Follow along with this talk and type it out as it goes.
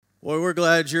Well, we're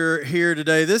glad you're here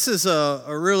today. This is a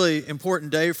really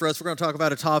important day for us. We're going to talk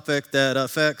about a topic that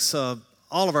affects all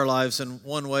of our lives in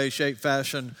one way, shape,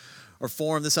 fashion, or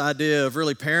form. This idea of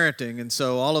really parenting. And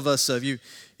so all of us,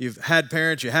 you've had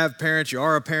parents, you have parents, you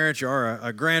are a parent, you are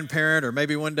a grandparent, or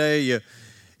maybe one day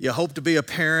you hope to be a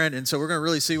parent. And so we're going to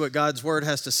really see what God's Word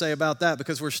has to say about that,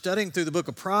 because we're studying through the book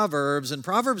of Proverbs, and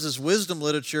Proverbs is wisdom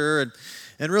literature,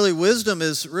 and really wisdom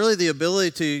is really the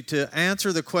ability to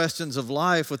answer the questions of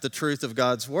life with the truth of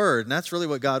God's Word. And that's really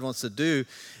what God wants to do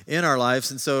in our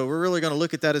lives. And so we're really going to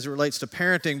look at that as it relates to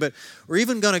parenting, but we're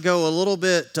even going to go a little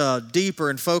bit deeper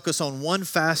and focus on one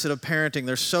facet of parenting.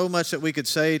 There's so much that we could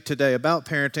say today about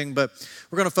parenting, but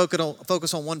we're going to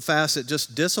focus on one facet,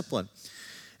 just discipline.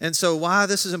 And so why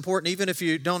this is important, even if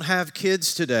you don't have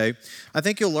kids today, I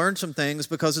think you'll learn some things,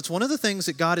 because it's one of the things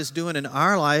that God is doing in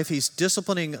our life. He's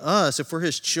disciplining us. If we're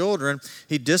His children,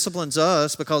 He disciplines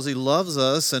us because He loves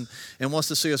us and wants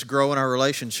to see us grow in our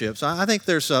relationships. I think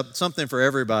there's something for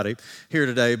everybody here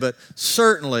today, but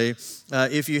certainly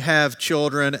if you have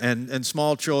children and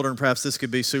small children, perhaps this could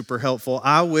be super helpful.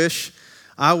 I wish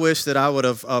that I would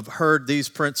have heard these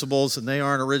principles, and they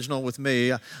aren't original with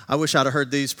me. I wish I'd have heard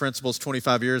these principles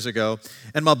 25 years ago,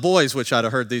 and my boys wish I'd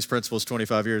have heard these principles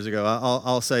 25 years ago.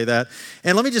 I'll say that.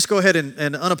 And let me just go ahead and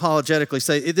unapologetically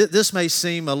say, this may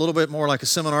seem a little bit more like a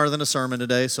seminar than a sermon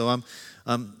today, so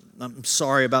I'm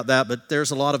sorry about that, but there's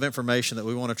a lot of information that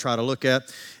we want to try to look at.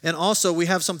 And also, we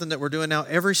have something that we're doing now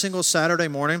every single Saturday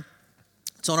morning.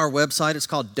 It's on our website. It's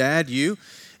called Dad U.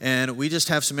 And we just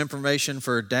have some information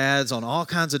for dads on all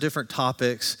kinds of different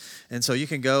topics. And so you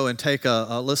can go and take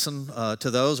a listen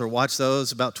to those or watch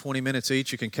those, about 20 minutes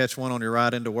each. You can catch one on your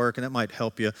ride into work, and that might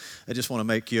help you. I just want to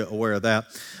make you aware of that.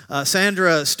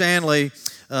 Sandra Stanley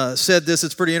said this.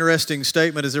 It's a pretty interesting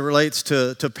statement as it relates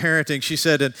to parenting. She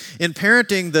said, in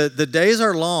parenting, the days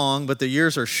are long, but the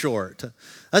years are short.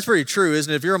 That's pretty true,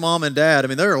 isn't it? If you're a mom and dad, I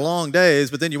mean, there are long days,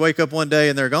 but then you wake up one day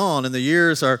and they're gone, and the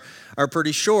years are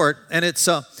pretty short. And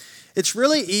it's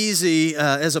really easy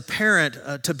as a parent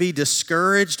to be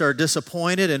discouraged or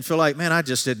disappointed and feel like, man, I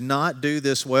just did not do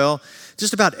this well.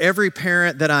 Just about every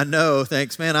parent that I know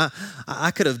thinks, man,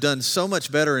 I could have done so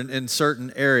much better in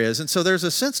certain areas. And so there's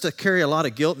a sense to carry a lot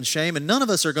of guilt and shame, and none of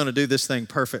us are going to do this thing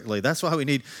perfectly. That's why we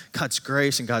need God's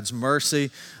grace and God's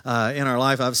mercy in our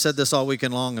life. I've said this all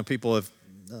weekend long, and people have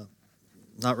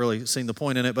not really seen the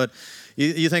point in it, but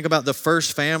you think about the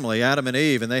first family, Adam and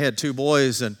Eve, and they had two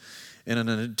boys, and in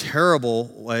a terrible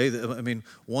way, I mean,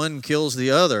 one kills the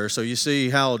other, so you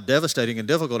see how devastating and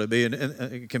difficult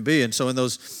it can be. And so in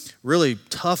those really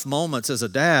tough moments as a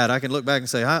dad, I can look back and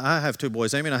say, I have two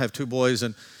boys. Amy and I have two boys,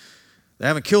 and they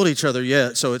haven't killed each other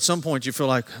yet. So at some point you feel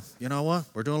like, you know what,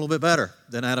 we're doing a little bit better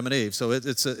than Adam and Eve. So it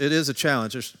is a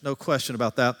challenge. There's no question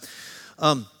about that.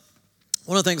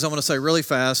 One of the things I want to say really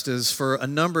fast is, for a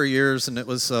number of years, and it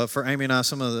was for Amy and I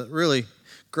some of the really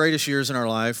greatest years in our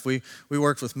life, we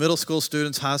worked with middle school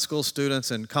students, high school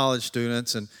students, and college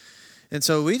students, and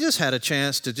so we just had a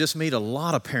chance to just meet a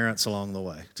lot of parents along the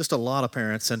way, just a lot of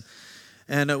parents,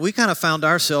 and we kind of found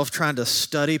ourselves trying to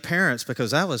study parents,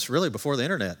 because that was really before the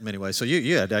internet in many ways, so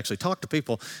you had to actually talk to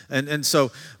people, and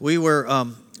so we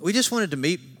just wanted to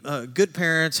meet good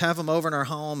parents, have them over in our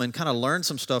home, and kind of learn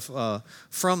some stuff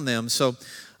from them. So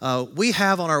we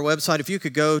have on our website, if you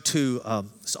could go to,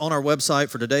 on our website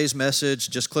for today's message,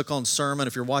 just click on sermon.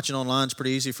 If you're watching online, it's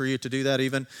pretty easy for you to do that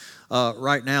even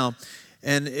right now.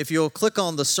 And if you'll click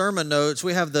on the sermon notes,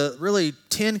 we have the really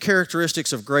 10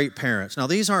 characteristics of great parents. Now,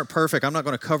 these aren't perfect. I'm not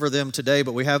going to cover them today,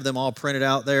 but we have them all printed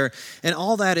out there. And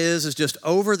all that is just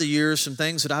over the years, some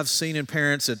things that I've seen in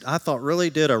parents that I thought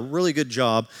really did a really good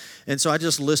job. And so I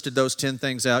just listed those 10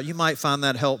 things out. You might find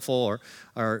that helpful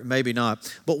or maybe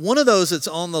not. But one of those that's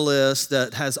on the list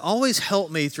that has always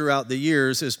helped me throughout the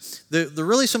years is the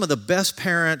really some of the best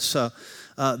parents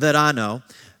that I know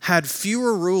had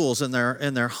fewer rules in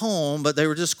their home, but they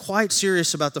were just quite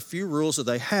serious about the few rules that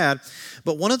they had.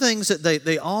 But one of the things that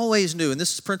they always knew, and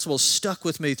this principle stuck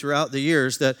with me throughout the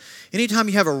years, that anytime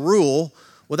you have a rule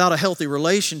without a healthy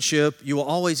relationship, you will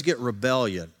always get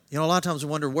rebellion. You know, a lot of times we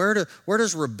wonder, where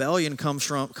does rebellion come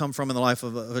from in the life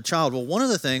of a child? Well, one of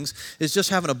the things is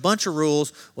just having a bunch of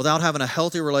rules without having a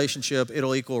healthy relationship,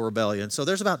 it'll equal rebellion. So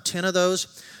there's about 10 of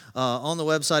those on the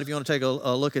website. If you want to take a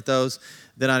look at those,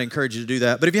 then I'd encourage you to do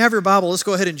that. But if you have your Bible, let's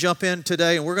go ahead and jump in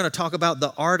today, and we're going to talk about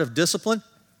the art of discipline.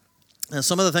 And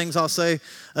some of the things I'll say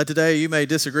today you may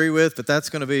disagree with, but that's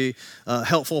going to be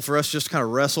helpful for us just to kind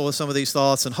of wrestle with some of these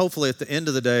thoughts. And hopefully at the end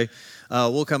of the day,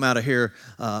 we'll come out of here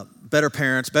better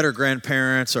parents, better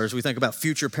grandparents, or as we think about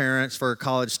future parents for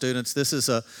college students, this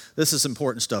is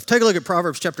important stuff. Take a look at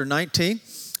Proverbs chapter 19.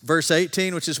 verse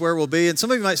 18, which is where we'll be. And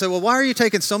some of you might say, well, why are you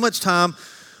taking so much time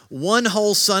one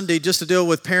whole Sunday just to deal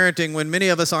with parenting when many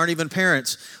of us aren't even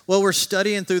parents? Well, we're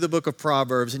studying through the book of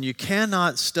Proverbs, and you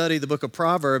cannot study the book of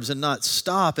Proverbs and not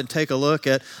stop and take a look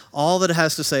at all that it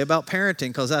has to say about parenting,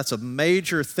 because that's a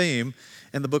major theme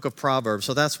in the book of Proverbs.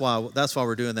 So that's why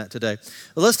we're doing that today.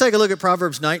 Well, let's take a look at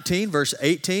Proverbs 19, verse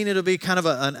 18. It'll be kind of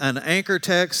an anchor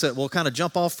text that we'll kind of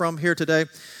jump off from here today.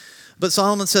 But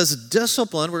Solomon says,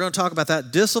 discipline, we're going to talk about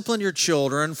that. Discipline your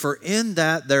children, for in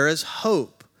that there is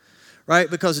hope. Right?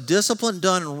 Because discipline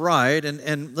done right,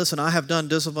 and listen, I have done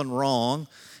discipline wrong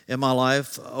in my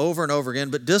life over and over again,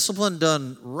 but discipline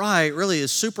done right really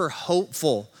is super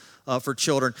hopeful for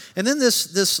children. And then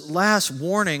this last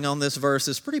warning on this verse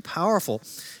is pretty powerful.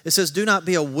 It says, do not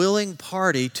be a willing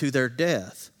party to their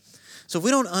death. So if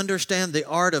we don't understand the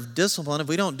art of discipline, if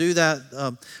we don't do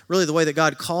that really the way that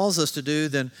God calls us to do,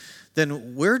 then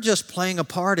we're just playing a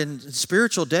part in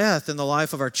spiritual death in the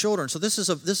life of our children. So this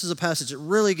is a passage that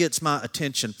really gets my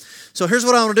attention. So here's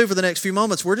what I want to do for the next few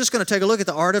moments. We're just going to take a look at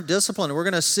the art of discipline, and we're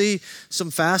going to see some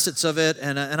facets of it,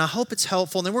 and I hope it's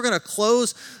helpful. And then we're going to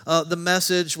close the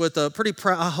message with a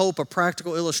a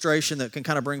practical illustration that can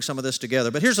kind of bring some of this together.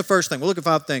 But here's the first thing. We'll look at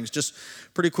 5 things just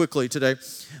pretty quickly today.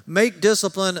 Make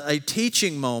discipline a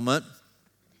teaching moment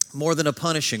more than a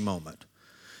punishing moment.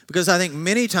 Because I think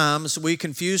many times we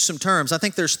confuse some terms. I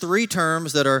think there's 3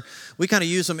 terms that we kind of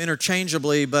use them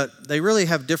interchangeably, but they really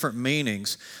have different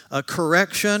meanings.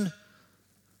 Correction,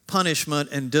 punishment,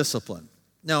 and discipline.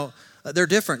 Now, they're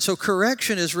different. So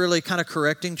correction is really kind of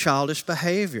correcting childish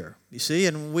behavior, you see,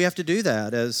 and we have to do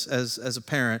that as a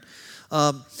parent.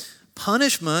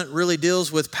 Punishment really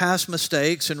deals with past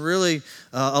mistakes and really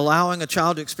allowing a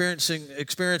child to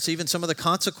experience even some of the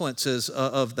consequences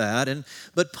of that.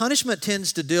 But punishment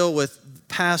tends to deal with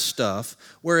past stuff,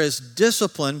 whereas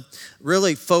discipline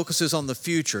really focuses on the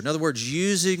future. In other words,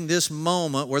 using this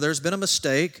moment where there's been a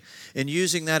mistake and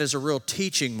using that as a real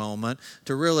teaching moment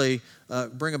to really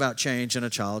bring about change in a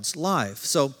child's life.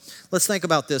 So let's think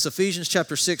about this. Ephesians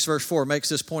chapter 6, verse 4 makes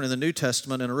this point in the New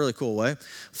Testament in a really cool way.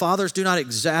 Fathers, do not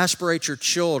exasperate your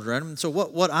children. So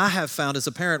what I have found as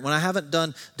a parent, when I haven't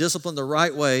done discipline the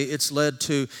right way, it's led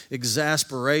to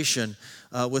exasperation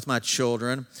with my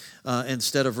children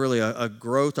instead of really a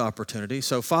growth opportunity.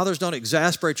 So fathers, don't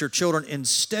exasperate your children.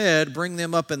 Instead, bring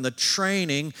them up in the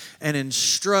training and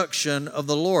instruction of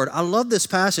the Lord. I love this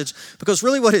passage because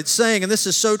really what it's saying, and this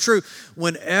is so true,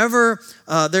 whenever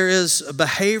there is a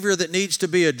behavior that needs to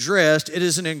be addressed, it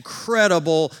is an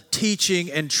incredible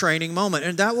teaching and training moment.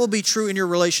 And that will be true in your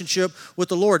relationship with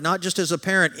the Lord, not just as a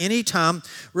parent. Anytime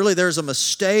really there's a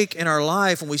mistake in our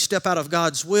life and we step out of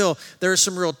God's will, there is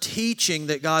some real teaching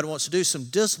that God wants to do, some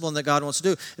discipline that God wants to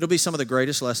do. It'll be some of the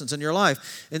greatest lessons in your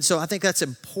life. And so I think that's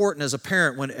important as a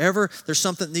parent. Whenever there's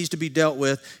something that needs to be dealt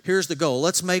with, here's the goal.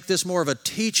 Let's make this more of a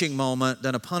teaching moment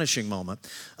than a punishing moment.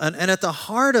 And at the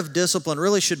heart of discipline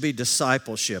really should be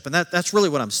discipleship. And that's really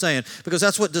what I'm saying, because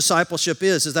that's what discipleship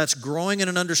is that's growing in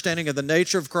an understanding of the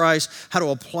nature of Christ, how to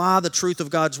apply the truth of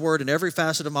God's word in every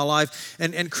facet of my life.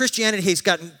 And Christianity has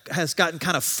gotten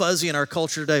kind of fuzzy in our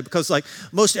culture today, because like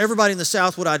most everybody in the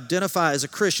South would identify as a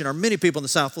Christian, or many people in the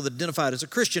South will identify as a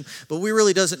Christian, but we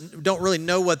really don't really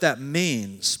know what that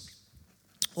means.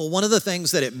 Well, one of the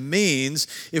things that it means,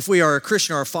 if we are a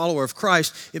Christian or a follower of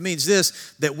Christ, it means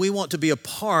this, that we want to be a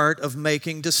part of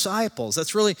making disciples.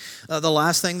 That's really the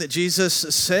last thing that Jesus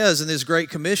says in this Great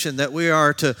Commission, that we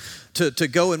are to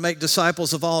go and make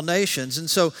disciples of all nations. And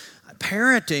so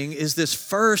parenting is this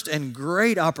first and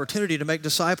great opportunity to make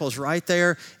disciples right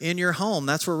there in your home.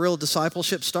 That's where real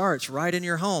discipleship starts, right in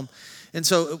your home. And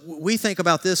so we think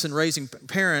about this in raising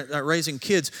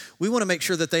kids. We want to make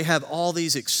sure that they have all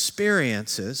these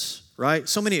experiences, right?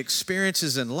 So many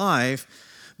experiences in life,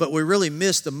 but we really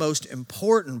miss the most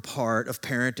important part of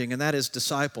parenting, and that is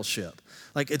discipleship.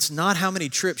 Like, it's not how many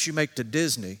trips you make to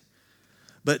Disney,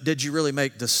 but did you really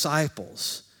make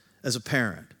disciples as a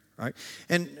parent? Right?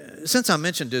 And since I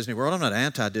mentioned Disney World, I'm not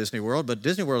anti-Disney World, but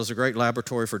Disney World is a great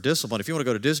laboratory for discipline. If you want to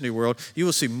go to Disney World, you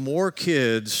will see more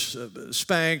kids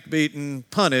spanked, beaten,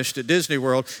 punished at Disney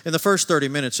World in the first 30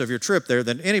 minutes of your trip there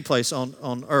than any place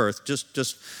on earth.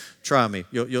 Just try me.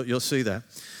 You'll see that.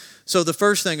 So the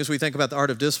first thing as we think about the art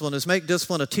of discipline is make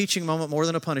discipline a teaching moment more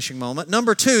than a punishing moment.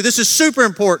 Number 2, this is super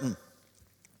important.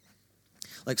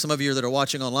 Like some of you that are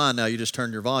watching online now, you just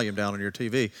turned your volume down on your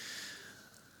TV.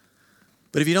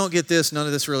 But if you don't get this, none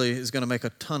of this really is going to make a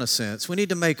ton of sense. We need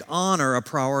to make honor a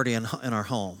priority in our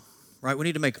home, right? We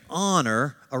need to make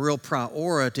honor a real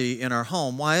priority in our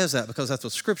home. Why is that? Because that's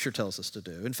what Scripture tells us to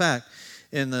do. In fact,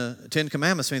 in the Ten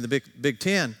Commandments, the Big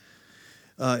Ten,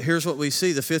 here's what we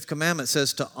see. The fifth commandment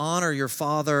says to honor your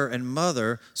father and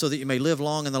mother so that you may live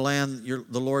long in the land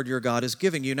the Lord your God is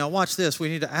giving you. Now watch this. We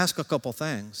need to ask a couple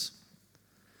things.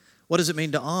 What does it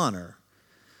mean to honor?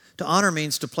 To honor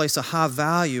means to place a high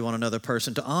value on another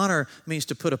person. To honor means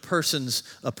to put a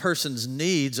person's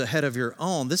needs ahead of your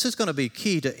own. This is going to be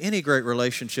key to any great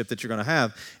relationship that you're going to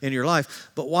have in your life.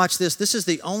 But watch this. This is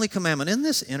the only commandment. Isn't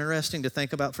this interesting to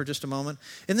think about for just a moment?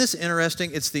 Isn't this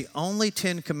interesting? It's the only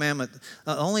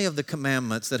only of the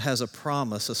commandments that has a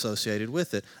promise associated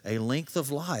with it, a length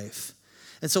of life.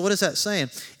 And so what is that saying?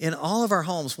 In all of our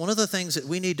homes, one of the things that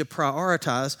we need to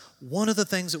prioritize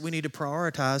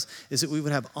is that we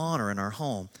would have honor in our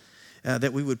home,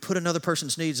 that we would put another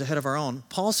person's needs ahead of our own.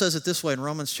 Paul says it this way in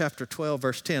Romans chapter 12,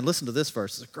 verse 10. Listen to this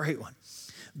verse. It's a great one.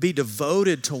 Be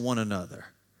devoted to one another,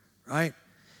 right?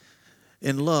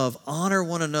 In love, honor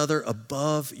one another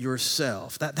above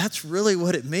yourself. That's really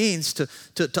what it means to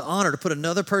honor, to put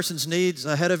another person's needs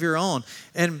ahead of your own.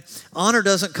 And honor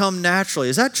doesn't come naturally.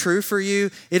 Is that true for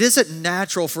you? It isn't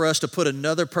natural for us to put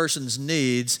another person's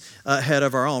needs ahead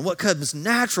of our own. What comes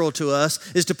natural to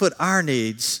us is to put our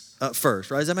needs first,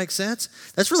 right? Does that make sense?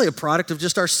 That's really a product of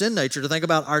just our sin nature to think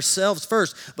about ourselves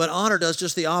first. But honor does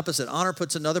just the opposite. Honor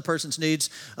puts another person's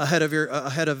needs ahead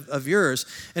of yours.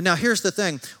 And now here's the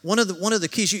thing. One of the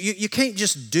keys. You can't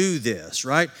just do this,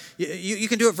 right? You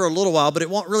can do it for a little while, but it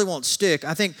won't stick.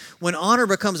 I think when honor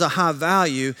becomes a high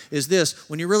value is this: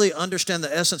 when you really understand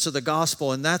the essence of the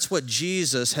gospel, and that's what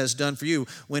Jesus has done for you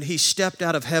when He stepped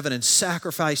out of heaven and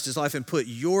sacrificed His life and put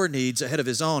your needs ahead of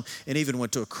His own, and even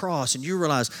went to a cross, and you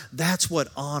realize that's what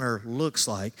honor looks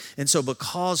like. And so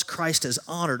because Christ has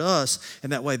honored us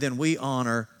in that way, then we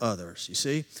honor others, you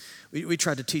see? We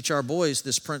try to teach our boys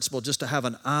this principle just to have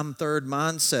an I'm third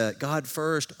mindset. God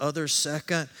first, others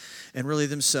second, and really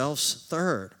themselves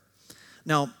third.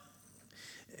 Now,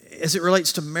 as it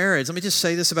relates to marriage, let me just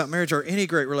say this about marriage or any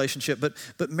great relationship, but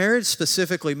marriage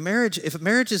specifically, if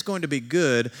marriage is going to be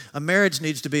good, a marriage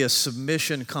needs to be a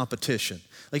submission competition.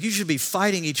 Like you should be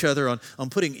fighting each other on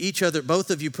both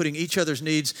of you putting each other's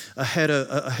needs ahead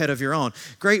of your own.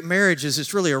 Great marriages,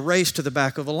 it's really a race to the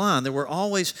back of a line, that we're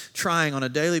always trying on a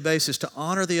daily basis to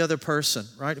honor the other person,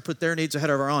 right? To put their needs ahead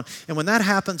of our own. And when that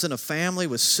happens in a family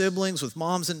with siblings, with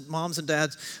moms and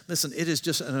dads, listen,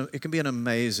 it can be an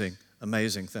amazing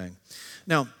thing.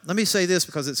 Now, let me say this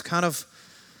because it's kind of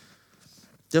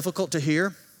difficult to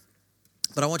hear.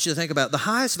 But I want you to think about it. The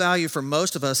highest value for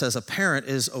most of us as a parent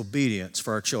is obedience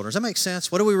for our children. Does that make sense?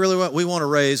 What do we really want? We want to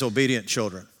raise obedient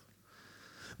children.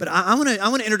 But I want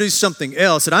to introduce something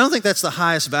else, and I don't think that's the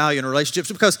highest value in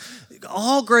relationships, because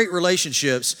all great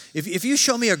relationships, if you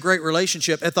show me a great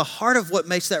relationship, at the heart of what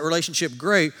makes that relationship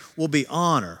great will be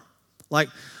honor. Like,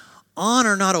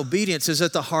 honor, not obedience, is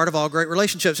at the heart of all great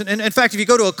relationships. And in fact, if you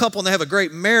go to a couple and they have a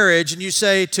great marriage and you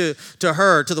say to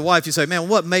the wife, you say, man,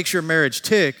 what makes your marriage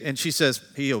tick? And she says,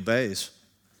 he obeys.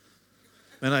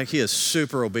 And like he is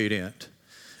super obedient.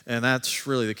 And that's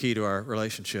really the key to our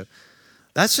relationship.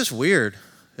 That's just weird,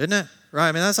 isn't it? Right?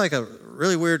 I mean, that's like a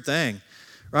really weird thing,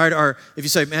 right? Or if you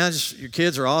say, man, your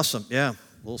kids are awesome. Yeah,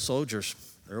 little soldiers,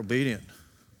 they're obedient.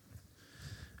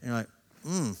 And you're like,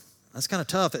 that's kind of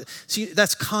tough. See,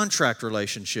 that's contract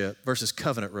relationship versus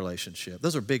covenant relationship.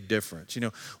 Those are big difference. You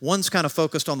know, one's kind of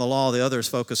focused on the law, the other is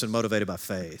focused and motivated by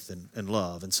faith and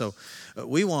love. And so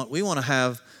we want to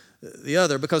have the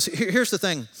other, because here's the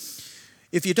thing.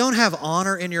 If you don't have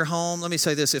honor in your home, let me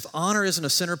say this, if honor isn't a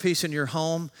centerpiece in your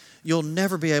home, you'll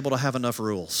never be able to have enough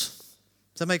rules.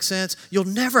 Does that make sense? You'll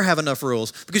never have enough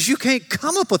rules because you can't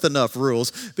come up with enough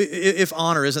rules if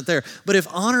honor isn't there. But if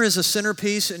honor is a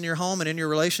centerpiece in your home and in your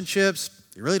relationships,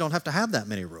 you really don't have to have that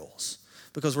many rules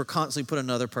because we're constantly putting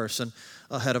another person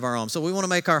ahead of our own. So we want to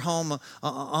make our home,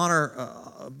 honor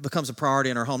becomes a priority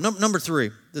in our home. Number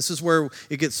 3, this is where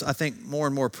it gets, I think, more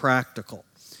and more practical.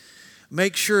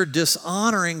 Make sure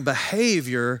dishonoring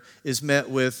behavior is met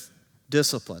with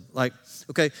discipline. Like,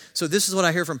 okay, so this is what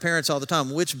I hear from parents all the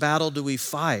time. Which battle do we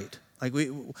fight? Like,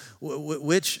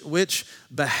 which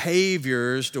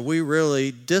behaviors do we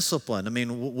really discipline? I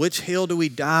mean, which hill do we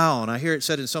die on? I hear it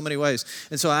said in so many ways.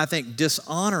 And so I think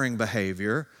dishonoring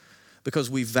behavior, because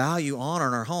we value honor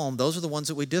in our home, those are the ones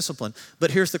that we discipline.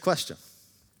 But here's the question.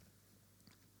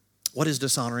 What is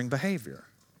dishonoring behavior?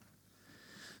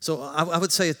 So I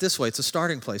would say it this way. It's a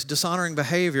starting place. Dishonoring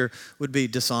behavior would be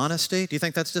dishonesty. Do you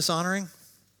think that's dishonoring?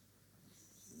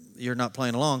 You're not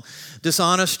playing along.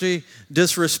 Dishonesty,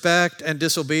 disrespect, and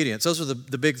disobedience. Those are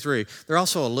the big 3. They're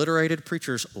also alliterated.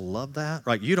 Preachers love that.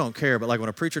 Right? You don't care, but like when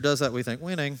a preacher does that, we think,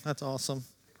 winning. That's awesome.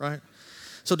 Right?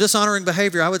 So dishonoring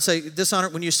behavior, I would say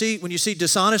when you see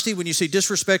dishonesty, when you see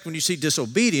disrespect, when you see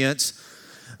disobedience,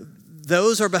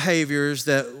 those are behaviors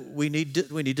that we need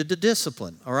to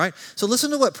discipline, all right? So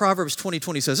listen to what Proverbs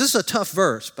 20:20 says. This is a tough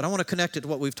verse, but I want to connect it to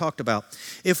what we've talked about.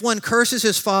 If one curses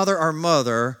his father or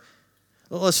mother,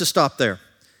 well, let's just stop there.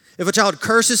 If a child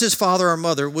curses his father or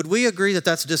mother, would we agree that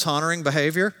that's dishonoring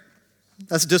behavior?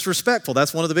 That's disrespectful.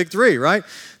 That's one of the big three, right?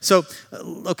 So,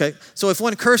 okay. So if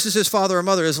one curses his father or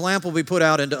mother, his lamp will be put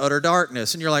out into utter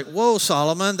darkness. And you're like, whoa,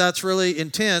 Solomon, that's really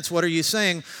intense. What are you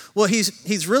saying? Well,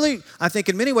 he's really, I think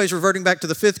in many ways, reverting back to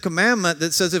the fifth commandment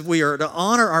that says if we are to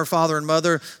honor our father and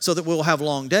mother so that we'll have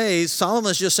long days.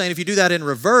 Solomon's just saying if you do that in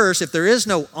reverse, if there is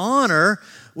no honor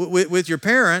with your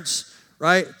parents,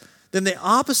 right, then the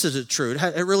opposite is true.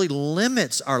 It really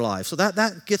limits our life. So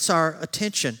that gets our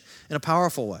attention in a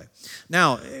powerful way.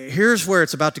 Now, here's where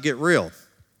it's about to get real.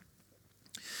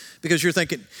 Because you're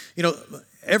thinking,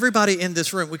 everybody in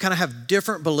this room, we kind of have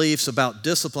different beliefs about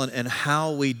discipline and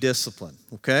how we discipline,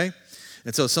 okay?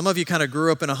 And so some of you kind of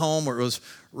grew up in a home where it was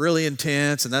really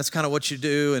intense, and that's kind of what you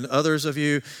do. And others of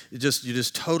you, you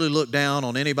just totally look down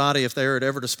on anybody if they were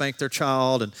ever to spank their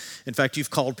child. And in fact, you've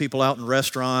called people out in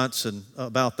restaurants and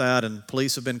about that, and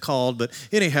police have been called. But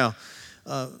anyhow,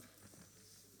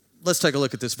 let's take a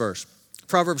look at this verse.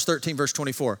 Proverbs 13, verse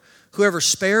 24. Whoever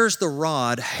spares the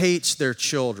rod hates their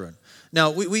children.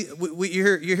 Now,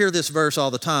 you hear this verse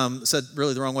all the time, said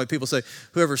really the wrong way. People say,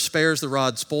 whoever spares the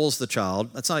rod spoils the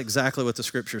child. That's not exactly what the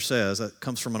scripture says. That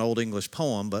comes from an old English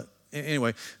poem. But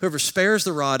anyway, whoever spares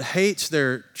the rod hates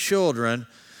their children,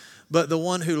 but the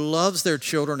one who loves their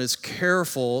children is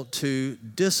careful to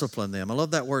discipline them. I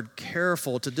love that word,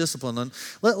 careful to discipline them.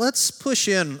 Let's push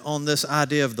in on this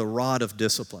idea of the rod of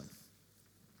discipline.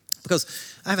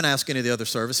 Because I haven't asked any of the other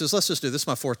services. Let's just do this. This is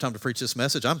my fourth time to preach this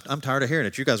message. I'm tired of hearing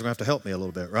it. You guys are going to have to help me a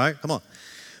little bit, right? Come on.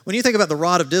 When you think about the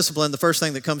rod of discipline, the first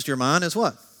thing that comes to your mind is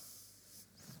what?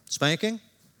 Spanking?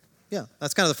 Yeah,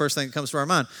 that's kind of the first thing that comes to our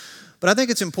mind. But I think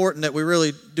it's important that we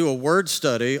really do a word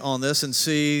study on this and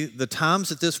see the times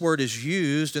that this word is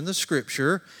used in the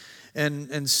Scripture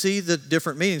and see the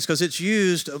different meanings, because it's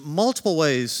used multiple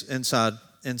ways inside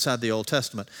the Old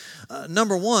Testament.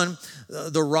 Number one,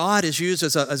 the rod is used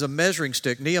as a measuring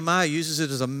stick. Nehemiah uses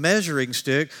it as a measuring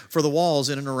stick for the walls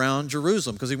in and around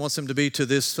Jerusalem because he wants them to be to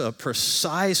this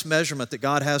precise measurement that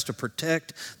God has to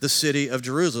protect the city of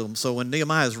Jerusalem. So when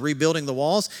Nehemiah is rebuilding the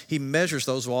walls, he measures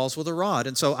those walls with a rod.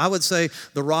 And so I would say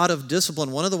the rod of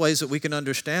discipline, one of the ways that we can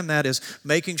understand that is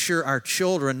making sure our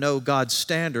children know God's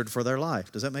standard for their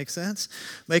life. Does that make sense?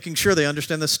 Making sure they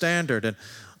understand the standard. And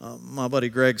my buddy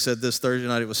Greg said this Thursday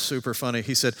night. It was super funny.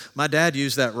 He said, my dad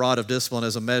used that rod of discipline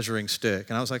as a measuring stick.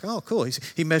 And I was like, oh, cool.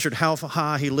 He measured how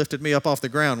high he lifted me up off the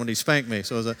ground when he spanked me.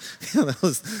 So that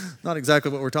was not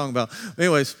exactly what we're talking about.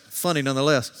 Anyways, funny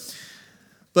nonetheless.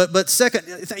 But second,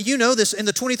 you know this, in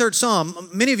the 23rd Psalm,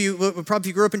 many of you, probably if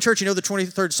you grew up in church, you know the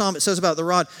 23rd Psalm, it says about the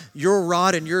rod, your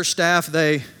rod and your staff,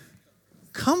 they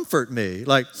comfort me.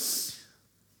 Like,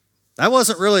 that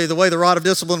wasn't really the way the rod of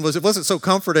discipline was. It wasn't so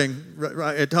comforting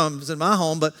at times in my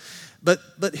home. But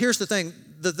here's the thing.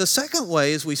 The second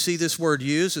way as we see this word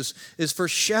used is for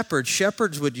shepherds.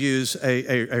 Shepherds would use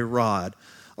a rod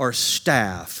or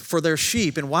staff for their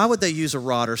sheep. And why would they use a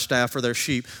rod or staff for their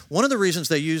sheep? One of the reasons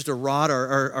they used a rod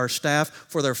or staff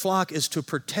for their flock is to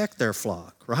protect their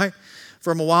flock, right?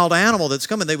 From a wild animal that's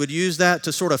coming, they would use that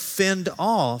to sort of fend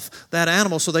off that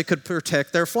animal so they could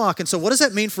protect their flock. And so what does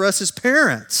that mean for us as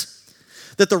parents?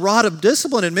 That the rod of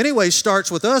discipline in many ways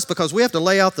starts with us because we have to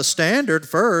lay out the standard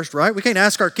first, right? We can't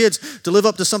ask our kids to live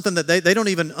up to something that they don't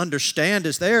even understand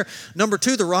is there. Number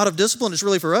two, the rod of discipline is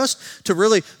really for us to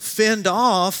really fend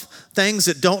off things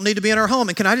that don't need to be in our home.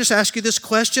 And can I just ask you this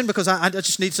question because I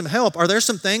just need some help. Are there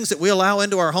some things that we allow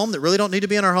into our home that really don't need to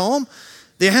be in our home?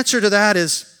 The answer to that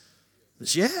is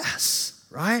yes,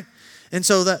 right? And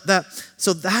so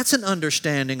that's an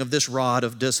understanding of this rod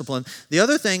of discipline. The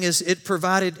other thing is it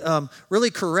provided really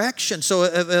correction. So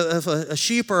if a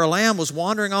sheep or a lamb was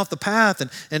wandering off the path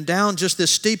and down just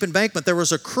this steep embankment, there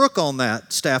was a crook on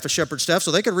that staff, a shepherd's staff,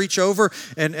 so they could reach over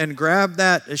and grab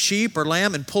that sheep or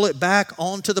lamb and pull it back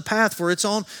onto the path for its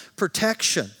own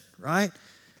protection, right?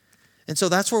 And so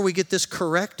that's where we get this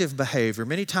corrective behavior.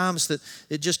 Many times that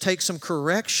it just takes some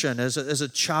correction. As a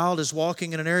child is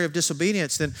walking in an area of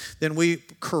disobedience, then we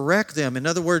correct them. In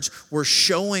other words, we're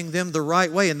showing them the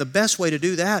right way. And the best way to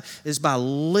do that is by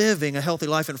living a healthy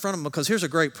life in front of them. Because here's a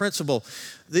great principle.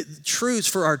 The truths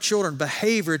for our children,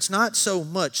 behavior, it's not so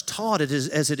much taught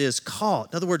as it is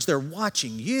caught. In other words, they're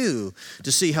watching you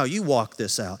to see how you walk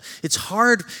this out. It's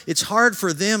hard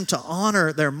for them to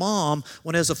honor their mom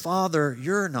when as a father,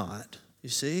 you're not. You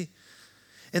see?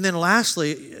 And then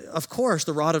lastly, of course,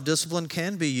 the rod of discipline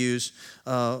can be used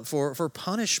for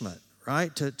punishment,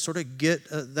 right? To sort of get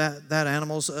that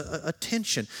animal's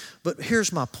attention. But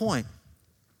here's my point.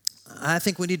 I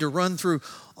think we need to run through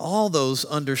all those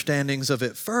understandings of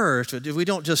it first. We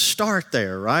don't just start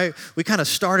there, right? We kind of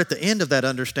start at the end of that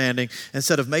understanding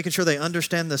instead of making sure they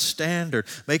understand the standard,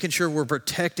 making sure we're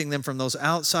protecting them from those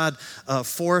outside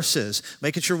forces,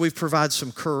 making sure we provide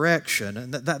some correction.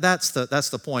 And that's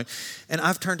the point. And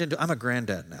I'm a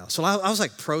granddad now. So I was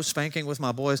like pro spanking with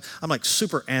my boys. I'm like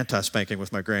super anti-spanking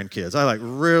with my grandkids. I like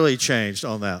really changed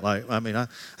on that. I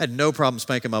had no problem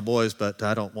spanking my boys, but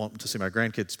I don't want to see my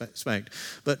grandkids spanked.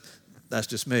 But that's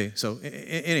just me. So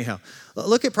anyhow,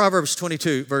 look at Proverbs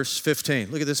 22, verse 15.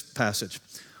 Look at this passage.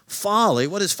 Folly,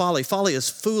 what is folly? Folly is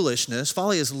foolishness.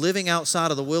 Folly is living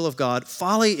outside of the will of God.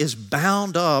 Folly is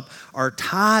bound up or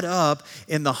tied up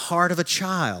in the heart of a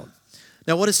child.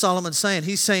 Now, what is Solomon saying?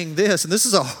 He's saying this, and this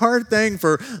is a hard thing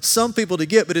for some people to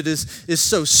get, but it is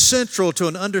so central to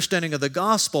an understanding of the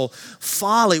gospel.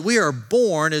 Folly, we are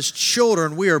born as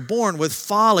children, we are born with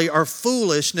folly or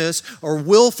foolishness or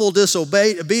willful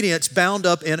disobedience bound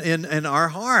up in our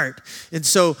heart. And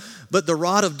so, but the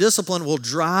rod of discipline will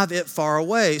drive it far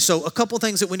away. So a couple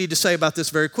things that we need to say about this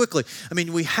very quickly. I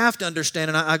mean, we have to understand,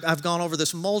 and I've gone over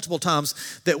this multiple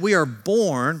times, that we are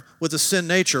born with a sin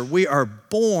nature. We are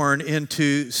born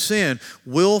into sin,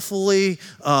 willfully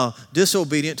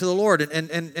disobedient to the Lord.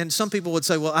 And some people would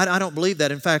say, well, I don't believe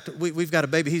that. In fact, we've got a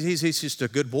baby. He's just a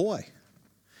good boy.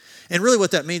 And really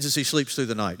what that means is he sleeps through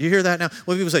the night. You hear that now?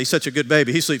 When people say he's such a good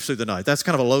baby, he sleeps through the night. That's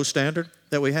kind of a low standard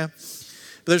that we have.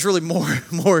 But there's really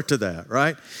more to that,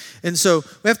 right? And so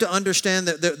we have to understand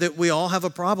that we all have a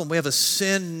problem. We have a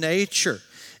sin nature.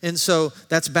 And so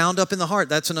that's bound up in the heart.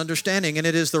 That's an understanding. And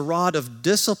it is the rod of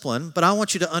discipline. But I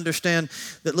want you to understand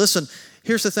that, listen,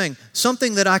 here's the thing.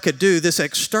 Something that I could do, this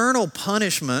external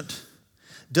punishment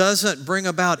doesn't bring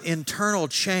about internal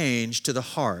change to the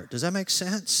heart. Does that make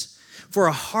sense? For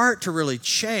a heart to really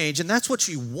change, and that's what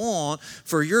you want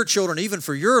for your children, even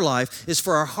for your life, is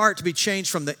for our heart to be changed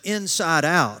from the inside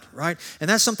out, right? And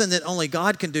that's something that only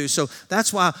God can do. So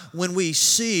that's why when we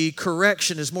see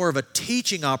correction as more of a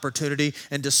teaching opportunity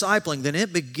and discipling, then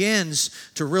it begins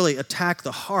to really attack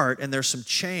the heart, and there's some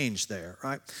change there,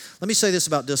 right? Let me say this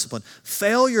about discipline.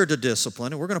 Failure to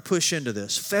discipline, and we're going to push into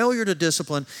this, failure to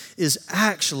discipline is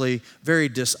actually very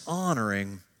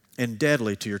dishonoring and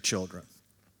deadly to your children.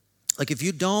 Like if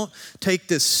you don't take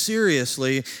this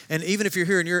seriously, and even if you're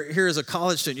here and you're here as a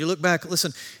college student, you look back,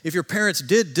 listen, if your parents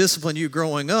did discipline you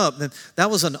growing up, then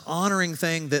that was an honoring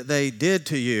thing that they did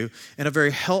to you and a very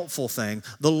helpful thing.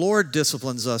 The Lord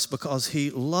disciplines us because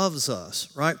He loves us,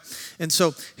 right? And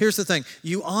so here's the thing.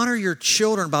 You honor your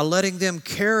children by letting them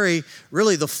carry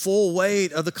really the full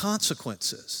weight of the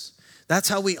consequences. That's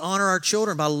how we honor our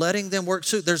children, by letting them work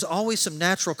through. There's always some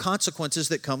natural consequences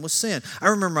that come with sin. I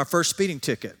remember my first speeding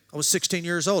ticket. I was 16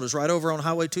 years old. It was right over on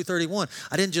Highway 231.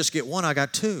 I didn't just get one, I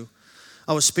got two.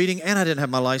 I was speeding and I didn't have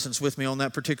my license with me on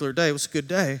that particular day. It was a good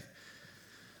day.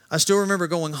 I still remember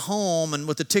going home and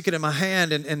with the ticket in my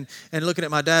hand and looking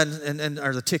at my dad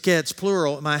or the tickets,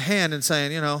 plural, in my hand and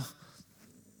saying,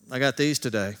 I got these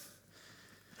today.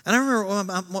 And I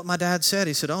remember what my dad said.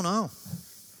 He said, "Oh no.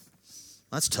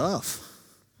 That's tough.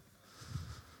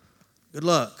 Good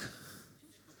luck."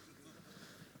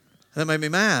 That made me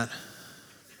mad.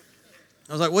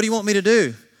 I was like, "What do you want me to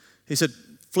do?" He said,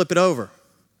 "Flip it over.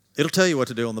 It'll tell you what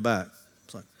to do on the back." I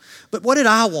was like, but what did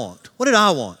I want? What did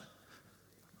I want?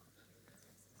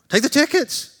 Take the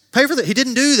tickets. Pay for that. He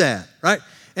didn't do that, right?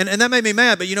 And that made me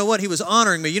mad, but you know what? He was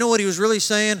honoring me. You know what he was really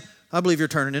saying? I believe you're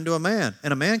turning into a man,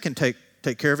 and a man can take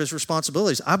care of his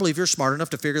responsibilities. I believe you're smart enough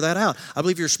to figure that out. I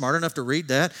believe you're smart enough to read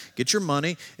that, get your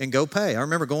money, and go pay. I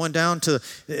remember going down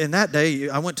in that day,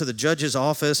 I went to the judge's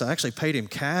office. I actually paid him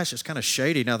cash. It's kind of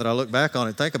shady now that I look back on it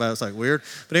and think about it. It's like weird.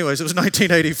 But anyways, it was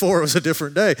 1984. It was a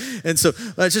different day. And so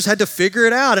I just had to figure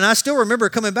it out. And I still remember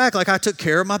coming back like I took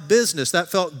care of my business. That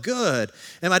felt good.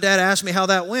 And my dad asked me how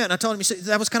that went. And I told him,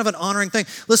 that was kind of an honoring thing.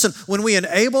 Listen, when we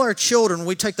enable our children, when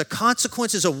we take the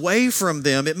consequences away from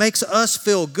them, it makes us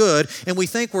feel good. And we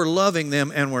think we're loving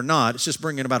them, and we're not. It's just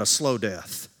bringing about a slow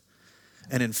death.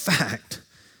 And in fact,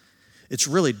 it's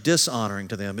really dishonoring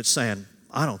to them. It's saying,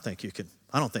 I don't think you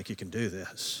can do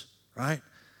this, right?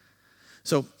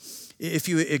 So if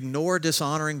you ignore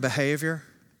dishonoring behavior,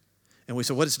 and we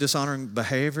say, what is dishonoring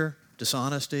behavior?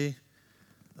 Dishonesty,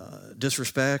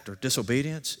 disrespect, or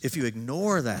disobedience. If you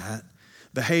ignore that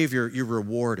behavior, you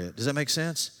reward it. Does that make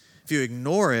sense? If you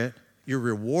ignore it, you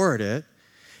reward it.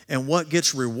 And what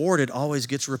gets rewarded always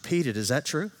gets repeated. Is that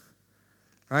true?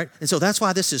 Right? And so that's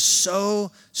why this is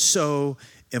so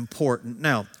important.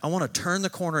 Now, I want to turn the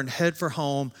corner and head for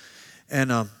home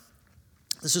and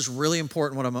This is really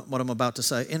important what I'm about to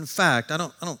say. In fact, I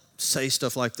don't say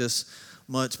stuff like this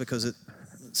much because it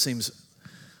seems,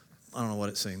 I don't know what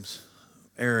it seems,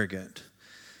 arrogant.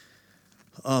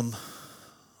 I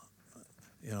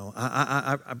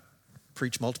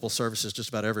preach multiple services just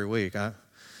about every week.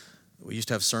 We used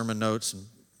to have sermon notes, and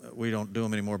we don't do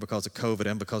them anymore because of COVID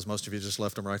and because most of you just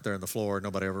left them right there on the floor.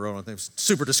 Nobody ever wrote anything. It was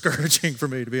super discouraging for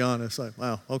me, to be honest. Like,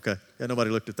 wow, okay. Yeah, nobody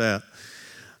looked at that.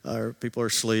 Or people are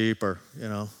asleep, or,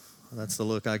 that's the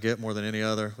look I get more than any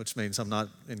other, which means I'm not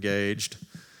engaged.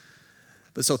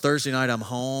 But so Thursday night I'm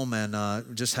home,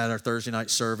 and just had our Thursday night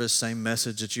service, same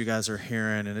message that you guys are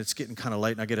hearing, and it's getting kind of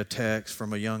late, and I get a text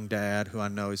from a young dad who I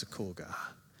know he's a cool guy.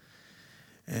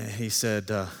 And he said,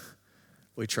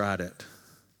 we tried it.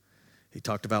 He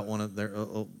talked about one of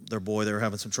their boy they were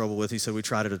having some trouble with. He said, we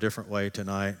tried it a different way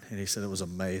tonight, and he said it was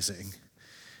amazing.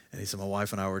 And he said, my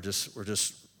wife and I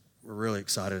we're really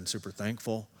excited and super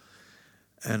thankful.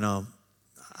 And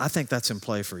I think that's in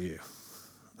play for you.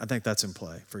 I think that's in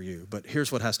play for you. But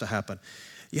here's what has to happen.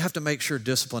 You have to make sure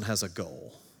discipline has a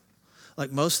goal.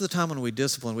 Like most of the time when we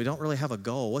discipline, we don't really have a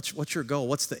goal. What's your goal?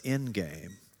 What's the end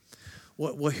game?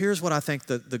 Well, here's what I think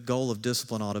the goal of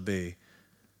discipline ought to be.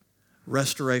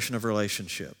 Restoration of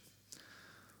relationship.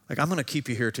 Like, I'm going to keep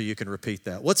you here till you can repeat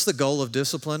that. What's the goal of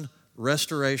discipline?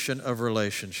 Restoration of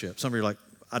relationship. Some of you are like,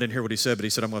 I didn't hear what he said, but he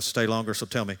said, I'm going to stay longer, so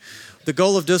tell me. The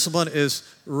goal of discipline is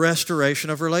restoration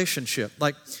of relationship.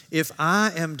 Like, if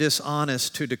I am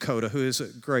dishonest to Dakota, who is a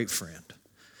great friend,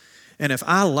 and if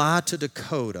I lie to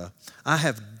Dakota, I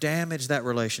have damaged that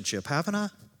relationship, haven't I?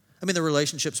 I mean, the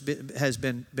relationship has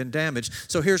been damaged.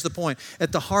 So here's the point.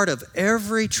 At the heart of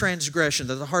every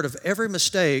transgression, at the heart of every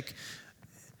mistake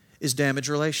is damaged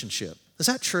relationship. Is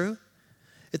that true?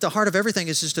 At the heart of everything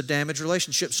is just a damaged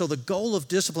relationship. So the goal of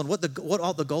discipline, what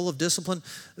ought the goal of discipline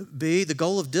be? The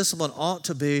goal of discipline ought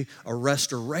to be a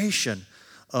restoration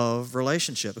of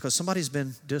relationship because somebody's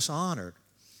been dishonored.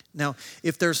 Now,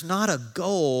 if there's not a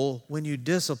goal when you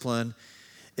discipline,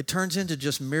 it turns into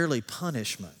just merely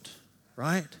punishment,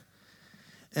 right?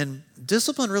 And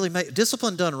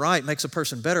discipline done right makes a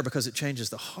person better because it changes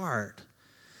the heart.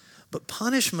 But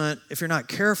punishment, if you're not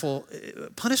careful,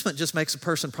 punishment just makes a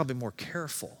person probably more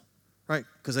careful, right?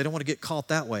 Because they don't want to get caught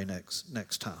that way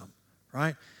next time,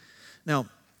 right? Now,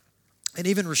 and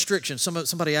even restrictions.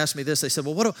 Somebody asked me this. They said,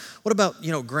 well, what about,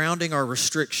 grounding our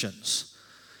restrictions?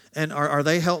 And are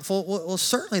they helpful? Well,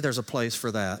 certainly there's a place for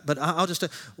that. But I'll just,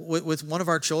 with one of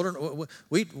our children,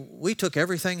 we took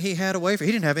everything he had away from him.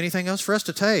 He didn't have anything else for us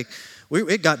to take.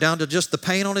 It got down to just the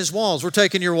paint on his walls. We're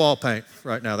taking your wall paint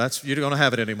right now. You're going to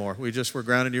have it anymore. We're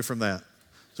grounding you from that.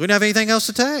 So we didn't have anything else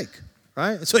to take,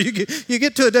 right? So you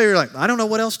get to a day you're like, I don't know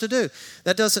what else to do.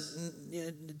 That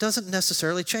doesn't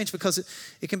necessarily change because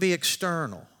it can be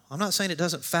external. I'm not saying it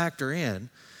doesn't factor in.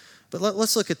 But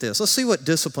let's look at this. Let's see what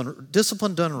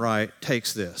discipline done right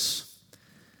takes this.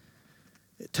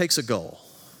 It takes a goal.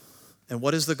 And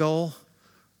what is the goal?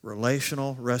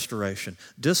 Relational restoration.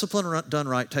 Discipline done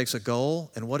right takes a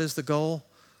goal. And what is the goal?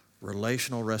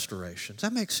 Relational restoration. Does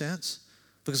that make sense?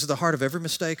 Because at the heart of every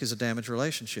mistake is a damaged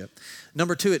relationship.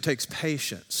 Number 2, it takes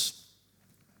patience.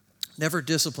 Never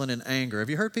discipline in anger. Have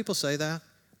you heard people say that?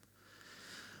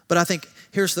 But I think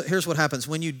here's what happens.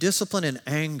 When you discipline in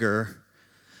anger,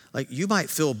 like you might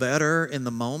feel better in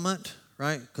the moment,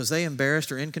 right? Because they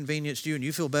embarrassed or inconvenienced you and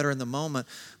you feel better in the moment.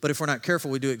 But if we're not careful,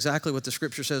 we do exactly what the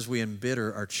scripture says, we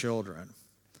embitter our children.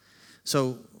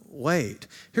 So wait.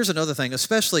 Here's another thing,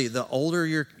 especially the older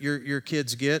your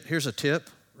kids get. Here's a tip,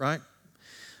 right?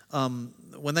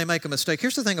 When they make a mistake,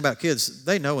 here's the thing about kids.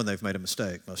 They know when they've made a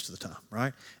mistake most of the time,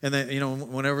 right? And they,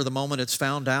 whenever the moment it's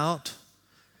found out,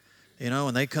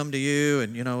 and they come to you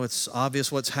and, it's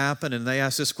obvious what's happened and they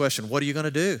ask this question, what are you going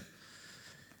to do?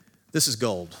 This is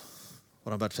gold.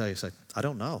 What I'm about to tell you, say, I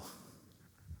don't know.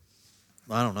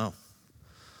 I don't know.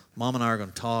 Mom and I are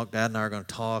going to talk. Dad and I are going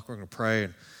to talk. We're going to pray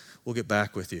and we'll get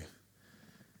back with you.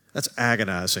 That's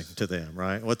agonizing to them,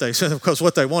 right? What they say, because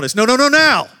what they want is, no,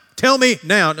 now. Tell me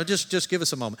now. No, just give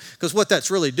us a moment. Because what that's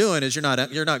really doing is you're not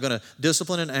going to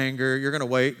discipline in anger. You're going to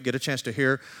wait, get a chance to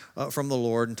hear from the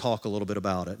Lord and talk a little bit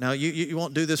about it. Now, you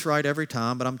won't do this right every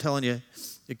time, but I'm telling you,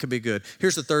 it can be good.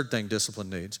 Here's the third thing discipline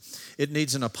needs. It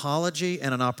needs an apology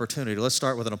and an opportunity. Let's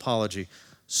start with an apology.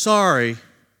 Sorry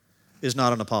is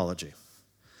not an apology.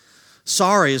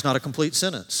 Sorry is not a complete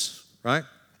sentence, right?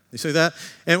 You see that?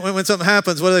 And when something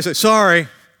happens, what do they say? Sorry.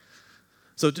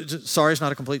 So sorry is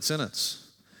not a complete sentence.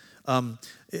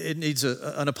 It needs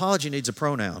an apology needs a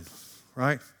pronoun,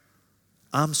 right?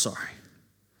 I'm sorry.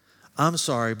 I'm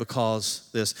sorry because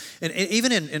this. And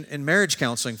even in marriage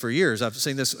counseling for years, I've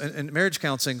seen this. In marriage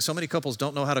counseling, so many couples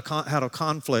don't know how to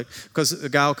conflict because the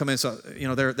guy will come in, so,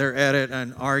 they're at it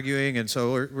and arguing, and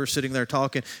so we're sitting there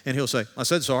talking, and he'll say, I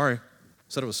said sorry. I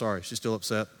said I was sorry. She's still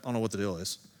upset. I don't know what the deal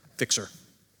is. Fix her.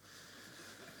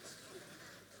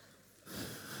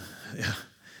 Yeah.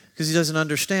 Because he doesn't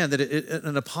understand that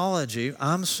an apology,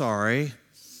 I'm sorry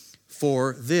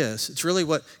for this. It's really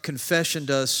what confession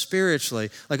does spiritually.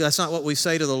 Like, that's not what we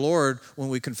say to the Lord when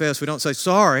we confess. We don't say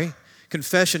sorry.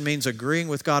 Confession means agreeing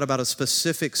with God about a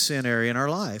specific sin area in our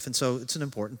life. And so it's an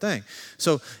important thing.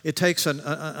 So it takes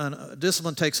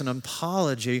discipline takes an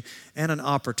apology and an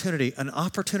opportunity. An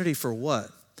opportunity for what?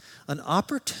 An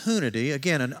opportunity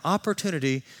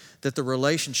that the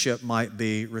relationship might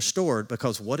be restored.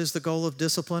 Because what is the goal of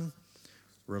discipline?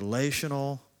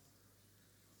 Relational.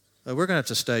 We're going to have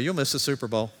to stay. You'll miss the Super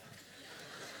Bowl.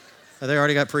 They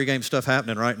already got pregame stuff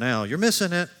happening right now. You're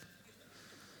missing it.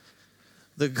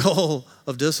 The goal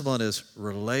of discipline is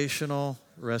relational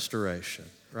restoration,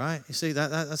 right? You see,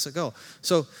 that's the goal.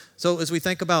 So as we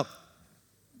think about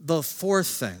the fourth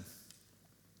thing,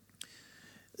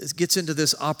 it gets into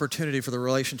this opportunity for the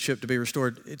relationship to be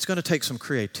restored. It's going to take some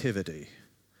creativity.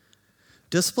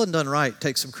 Discipline done right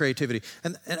takes some creativity.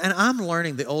 And I'm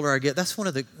learning the older I get, that's one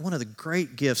of the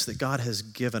great gifts that God has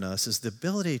given us is the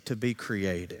ability to be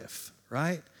creative,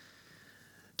 right?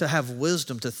 To have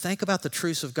wisdom, to think about the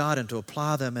truths of God and to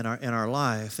apply them in our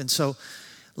life. And so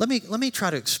let me try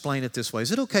to explain it this way.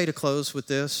 Is it okay to close with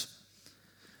this?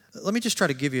 Let me just try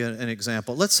to give you an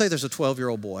example. Let's say there's a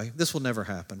 12-year-old boy. This will never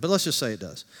happen, but let's just say it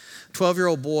does.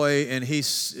 12-year-old boy, and he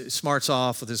smarts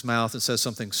off with his mouth and says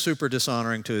something super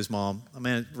dishonoring to his mom. I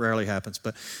mean, it rarely happens,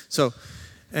 but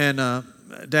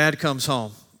dad comes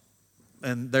home,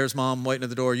 and there's mom waiting at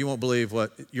the door. You won't believe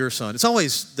what your son. It's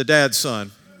always the dad's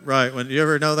son, right? When you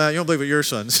ever know that, you don't believe what your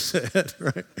son said,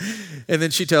 right? And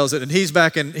then she tells it, and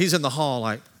he's in the hall,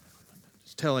 like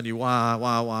telling you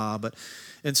why,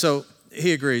 and so.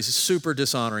 He agrees. It's super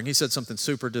dishonoring. He said something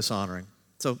super dishonoring.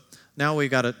 So now we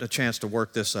got a chance to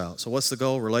work this out. So what's the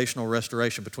goal? Relational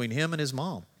restoration between him and his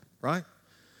mom, right?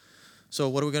 So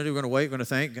what are we going to do? We're going to wait. We're going to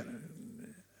think.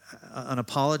 An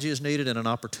apology is needed and an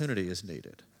opportunity is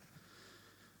needed.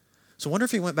 So I wonder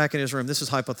if he went back in his room. This is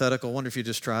hypothetical. I wonder if you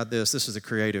just tried this. This is the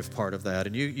creative part of that.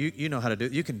 And you know how to do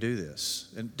it. You can do this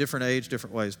in different age,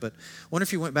 different ways. But I wonder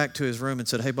if you went back to his room and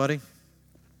said, hey, buddy,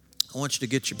 I want you to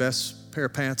get your best pair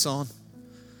of pants on.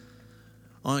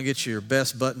 I want to get you your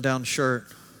best button-down shirt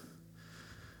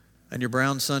and your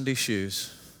brown Sunday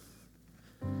shoes.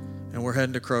 And we're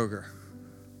heading to Kroger.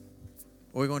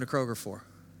 What are we going to Kroger for?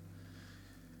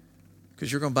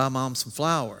 Because you're going to buy Mom some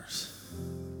flowers.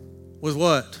 With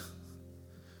what?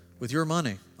 With your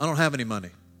money. I don't have any money.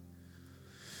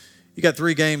 You got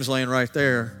 3 games laying right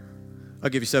there.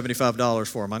 I'll give you $75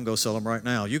 for them. I can go sell them right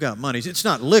now. You got money. It's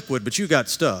not liquid, but you got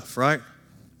stuff, right?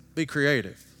 Be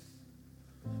creative.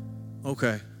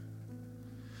 Okay.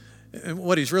 And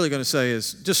what he's really going to say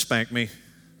is, just spank me.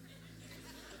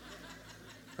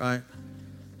 Right?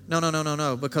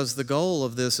 No, because the goal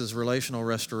of this is relational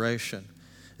restoration.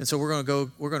 And so we're going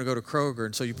to go to Kroger.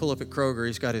 And so you pull up at Kroger,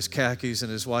 he's got his khakis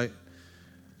and his white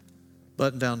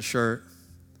button-down shirt.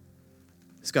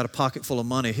 He's got a pocket full of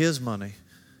money, his money.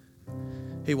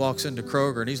 He walks into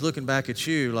Kroger and he's looking back at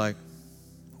you like,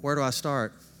 where do I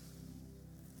start?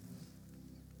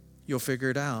 You'll figure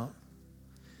it out.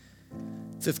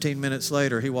 15 minutes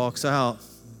later, he walks out.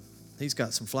 He's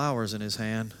got some flowers in his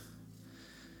hand.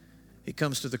 He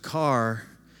comes to the car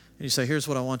and you say, here's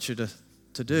what I want you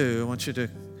to do. I want you to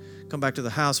come back to the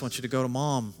house. I want you to go to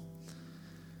Mom.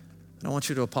 And I want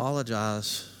you to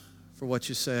apologize for what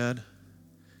you said.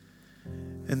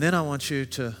 And then I want you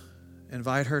to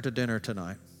invite her to dinner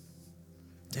tonight.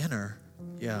 Dinner?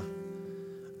 Yeah.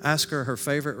 Ask her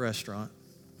favorite restaurant.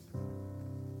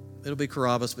 It'll be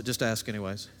Carrabba's, but just ask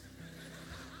anyways.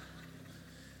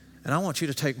 And I want you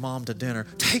to take Mom to dinner.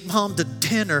 Take Mom to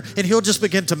dinner, and he'll just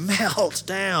begin to melt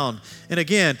down. And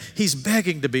again, he's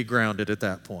begging to be grounded at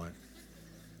that point.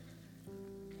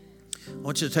 I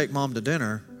want you to take Mom to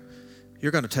dinner.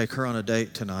 You're going to take her on a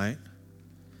date tonight.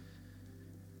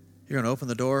 You're going to open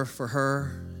the door for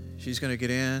her. She's going to get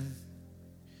in.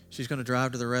 She's going to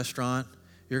drive to the restaurant.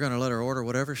 You're going to let her order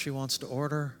whatever she wants to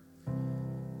order.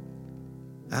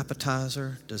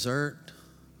 Appetizer, dessert.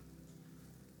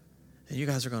 And you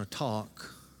guys are going to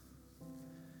talk.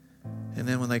 And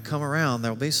then when they come around,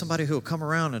 there'll be somebody who will come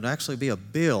around and actually be a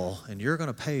bill, and you're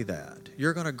going to pay that.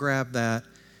 You're going to grab that,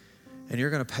 and you're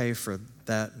going to pay for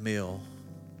that meal.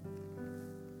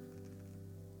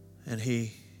 And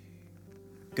he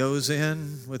goes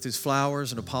in with his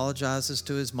flowers and apologizes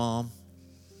to his mom.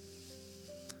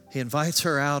 He invites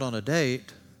her out on a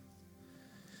date,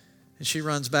 and she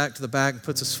runs back to the back and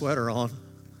puts a sweater on.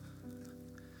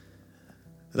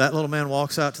 That little man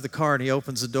walks out to the car and he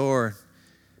opens the door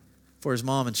for his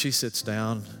mom, and she sits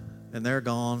down, and they're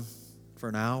gone for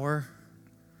an hour,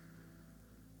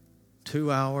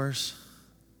 2 hours.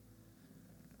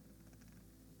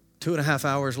 2.5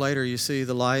 hours later, you see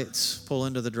the lights pull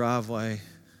into the driveway.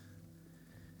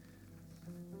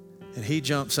 And he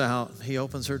jumps out. He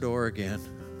opens her door again.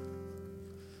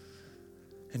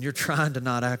 And you're trying to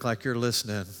not act like you're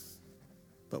listening,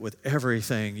 but with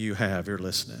everything you have, you're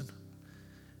listening.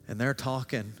 And they're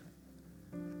talking.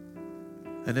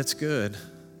 And it's good.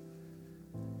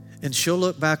 And she'll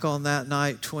look back on that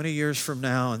night 20 years from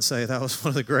now and say that was one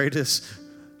of the greatest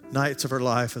nights of her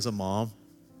life as a mom.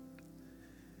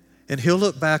 And he'll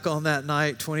look back on that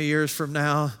night 20 years from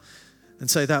now and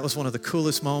say that was one of the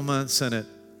coolest moments, and it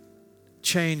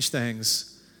changed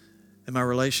things in my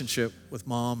relationship with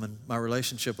mom and my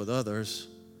relationship with others.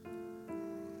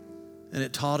 And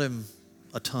it taught him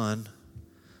a ton.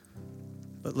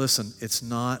 But listen, it's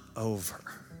not over.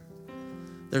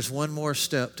 There's one more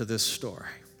step to this story.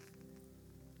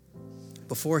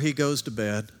 Before he goes to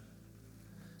bed,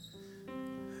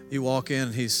 you walk in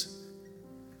and he's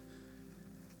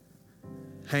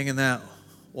hanging that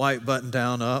white button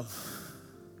down up.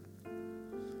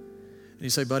 And you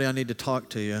say, buddy, I need to talk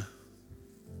to you. And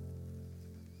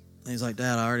he's like,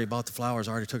 Dad, I already bought the flowers.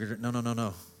 I already took it.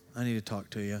 No. I need to talk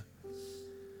to you.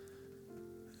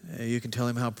 You can tell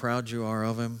him how proud you are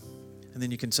of him. And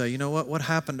then you can say, you know what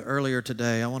happened earlier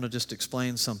today? I want to just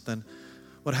explain something.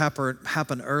 What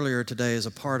happened earlier today is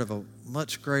a part of a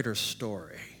much greater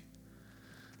story.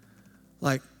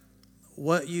 Like,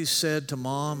 what you said to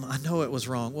Mom, I know it was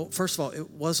wrong. Well, first of all,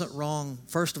 it wasn't wrong,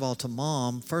 first of all, to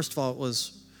Mom. First of all, it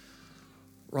was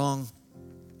wrong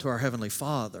to our Heavenly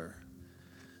Father.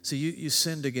 So you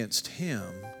sinned against Him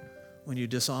when you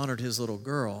dishonored His little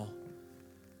girl.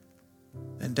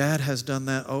 And Dad has done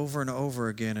that over and over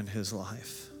again in his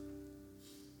life.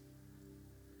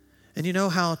 And you know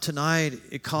how tonight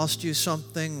it cost you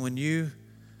something when you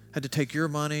had to take your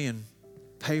money and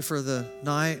pay for the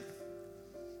night?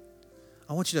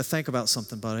 I want you to think about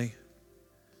something, buddy.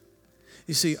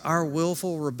 You see, our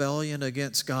willful rebellion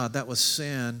against God, that was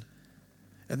sin,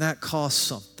 and that cost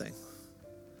something.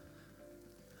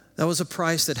 That was a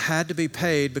price that had to be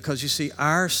paid because, you see,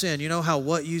 our sin, you know how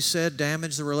what you said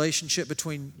damaged the relationship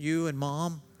between you and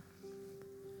Mom?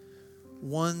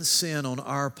 One sin on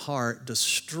our part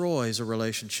destroys a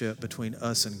relationship between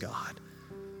us and God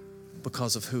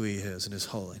because of who He is and His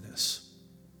holiness.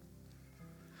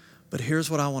 But here's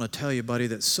what I want to tell you, buddy,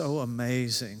 that's so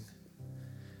amazing.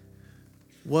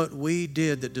 What we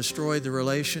did that destroyed the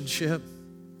relationship,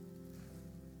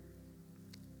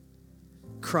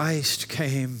 Christ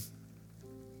came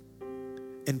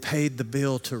and paid the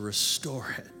bill to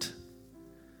restore it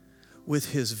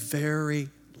with His very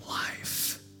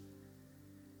life.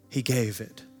 He gave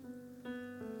it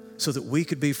so that we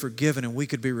could be forgiven and we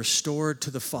could be restored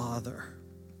to the Father.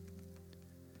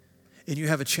 And you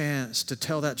have a chance to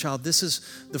tell that child, this is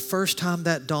the first time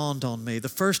that dawned on me. The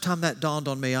first time that dawned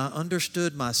on me, I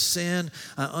understood my sin.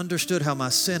 I understood how my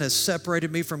sin has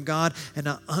separated me from God. And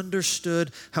I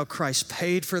understood how Christ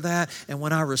paid for that. And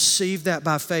when I received that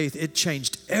by faith, it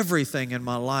changed everything in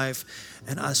my life.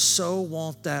 And I so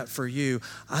want that for you.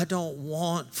 I don't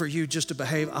want for you just to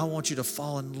behave. I want you to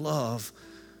fall in love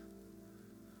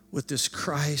with this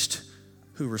Christ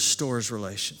who restores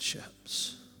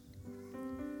relationships.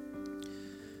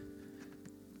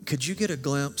 Could you get a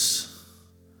glimpse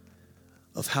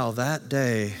of how that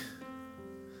day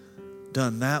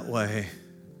done that way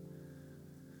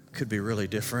could be really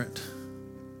different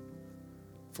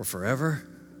for forever?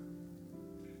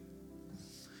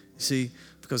 You see,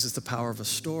 because it's the power of a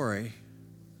story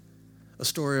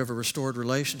of a restored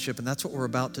relationship, and that's what we're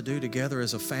about to do together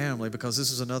as a family, because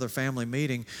this is another family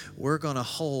meeting. We're going to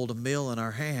hold a meal in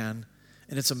our hand,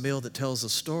 and it's a meal that tells a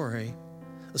story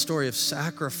of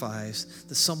sacrifice,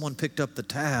 that someone picked up the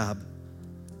tab.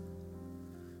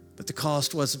 But the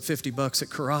cost wasn't $50 at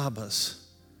Carrabba's.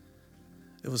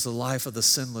 It was the life of the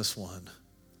sinless one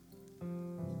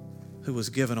who was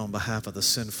given on behalf of the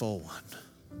sinful one.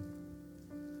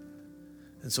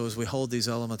 And so as we hold these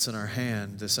elements in our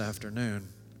hand this afternoon,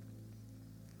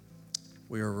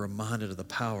 we are reminded of the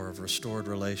power of restored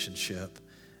relationship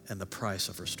and the price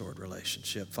of restored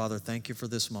relationship. Father, thank you for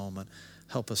this moment.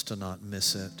 Help us to not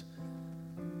miss it.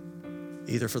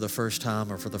 Either for the first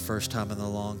time or for the first time in a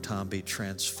long time, be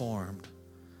transformed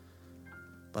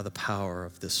by the power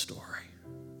of this story.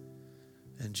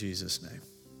 In Jesus' name,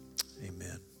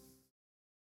 amen.